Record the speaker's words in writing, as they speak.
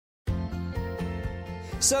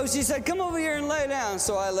So she said, come over here and lay down.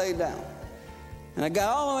 So I laid down. And I got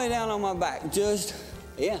all the way down on my back,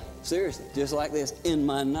 seriously, just like this, in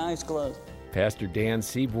my nice clothes. Pastor Dan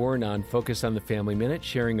Seaborn on Focus on the Family Minute,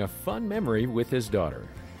 sharing a fun memory with his daughter.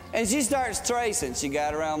 And she starts tracing. She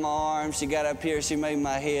got around my arm. She got up here. She made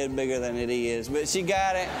my head bigger than it is, but she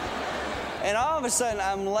got it. And all of a sudden,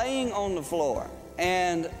 I'm laying on the floor,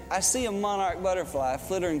 and I see a monarch butterfly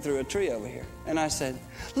flittering through a tree over here. And I said,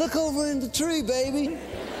 look over in the tree, baby.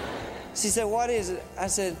 She said, what is it? I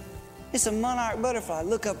said, it's a monarch butterfly.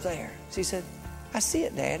 Look up there. She said, I see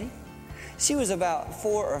it, Daddy. She was about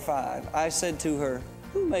 4 or 5. I said to her,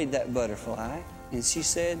 who made that butterfly? And she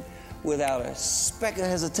said, without a speck of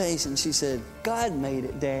hesitation, she said, God made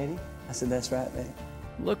it, Daddy. I said, that's right, Daddy.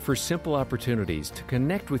 Look for simple opportunities to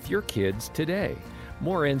connect with your kids today.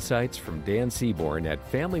 More insights from Dan Seaborn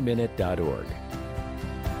at FamilyMinute.org.